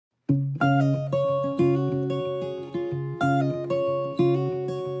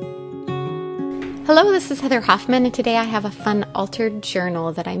Hello, this is Heather Hoffman, and today I have a fun altered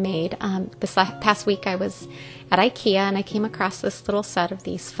journal that I made. This past week I was at IKEA and I came across this little set of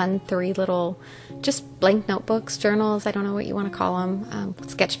these fun 3 little just blank notebooks, journals, I don't know what you want to call them,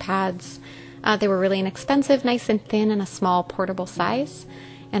 sketch pads. They were really inexpensive, nice and thin, and a small portable size.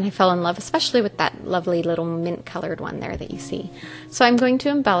 And I fell in love, especially with that lovely little mint colored one there that you see. So I'm going to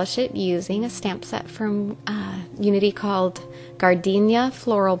embellish it using a stamp set from Unity called Gardenia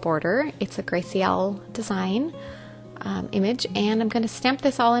Floral Border. It's a Gracielle design image, and I'm going to stamp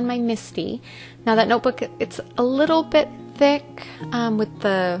this all in my Misty. Now that notebook, it's a little bit thick with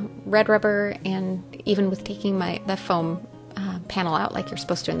the red rubber and even with taking the foam panel out like you're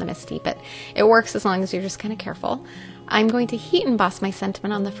supposed to in the Misty, but it works as long as you're just kind of careful. I'm going to heat emboss my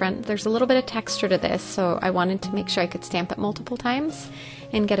sentiment on the front. There's a little bit of texture to this, so I wanted to make sure I could stamp it multiple times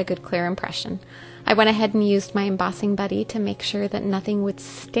and get a good clear impression. I went ahead and used my embossing buddy to make sure that nothing would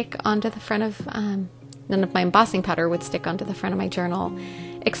stick onto the front of, none of my embossing powder would stick onto the front of my journal,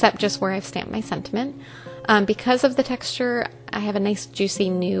 except just where I've stamped my sentiment. Because of the texture, I have a nice juicy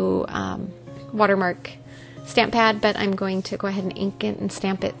new watermark stamp pad, but I'm going to go ahead and ink it and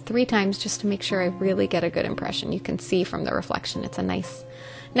stamp it 3 times just to make sure I really get a good impression. You can see from the reflection it's a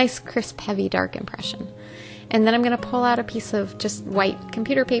nice crisp, heavy, dark impression. And then I'm going to pull out a piece of just white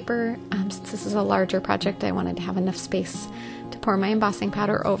computer paper. Since this is a larger project, I wanted to have enough space to pour my embossing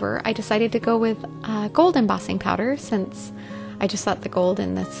powder over. I decided to go with gold embossing powder since I just thought the gold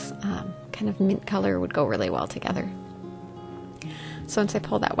and this kind of mint color would go really well together. So once I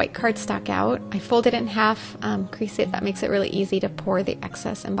pull that white cardstock out, I fold it in half, crease it. That makes it really easy to pour the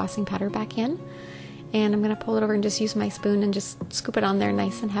excess embossing powder back in. And I'm going to pull it over and just use my spoon and just scoop it on there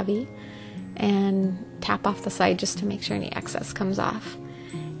nice and heavy and tap off the side just to make sure any excess comes off.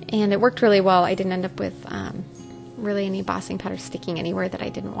 And it worked really well. I didn't end up with really any embossing powder sticking anywhere that I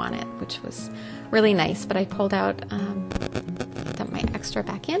didn't want it, which was really nice. But I pulled out my extra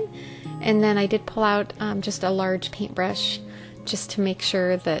back in, and then I did pull out just a large paintbrush just to make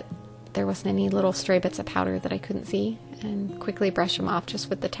sure that there wasn't any little stray bits of powder that I couldn't see, and quickly brush them off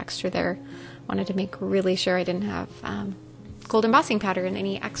just with the texture there. Wanted to make really sure I didn't have gold embossing powder in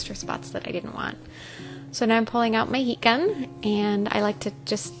any extra spots that I didn't want. So now I'm pulling out my heat gun, and I like to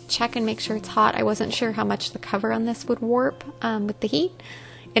just check and make sure it's hot. I wasn't sure how much the cover on this would warp with the heat.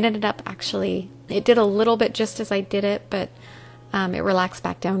 It ended up it did a little bit just as I did it, but it relaxed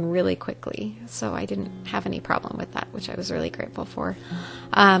back down really quickly, so I didn't have any problem with that, which I was really grateful for.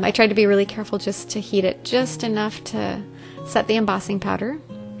 I tried to be really careful just to heat it just enough to set the embossing powder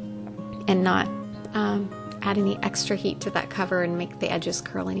and not add any extra heat to that cover and make the edges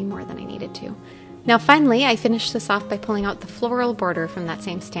curl any more than I needed to. Now finally, I finished this off by pulling out the floral border from that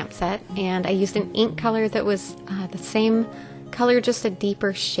same stamp set, and I used an ink color that was the same color, just a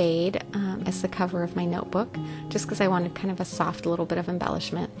deeper shade as the cover of my notebook, just because I wanted kind of a soft little bit of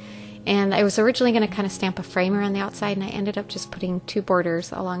embellishment. And I was originally going to kind of stamp a framer on the outside, and I ended up just putting 2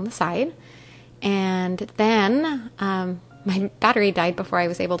 borders along the side. And then my battery died before I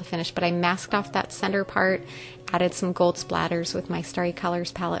was able to finish, but I masked off that center part, added some gold splatters with my Starry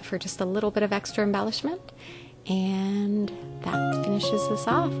Colors palette for just a little bit of extra embellishment. And that finishes this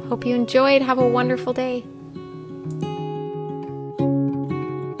off. Hope you enjoyed. Have a wonderful day.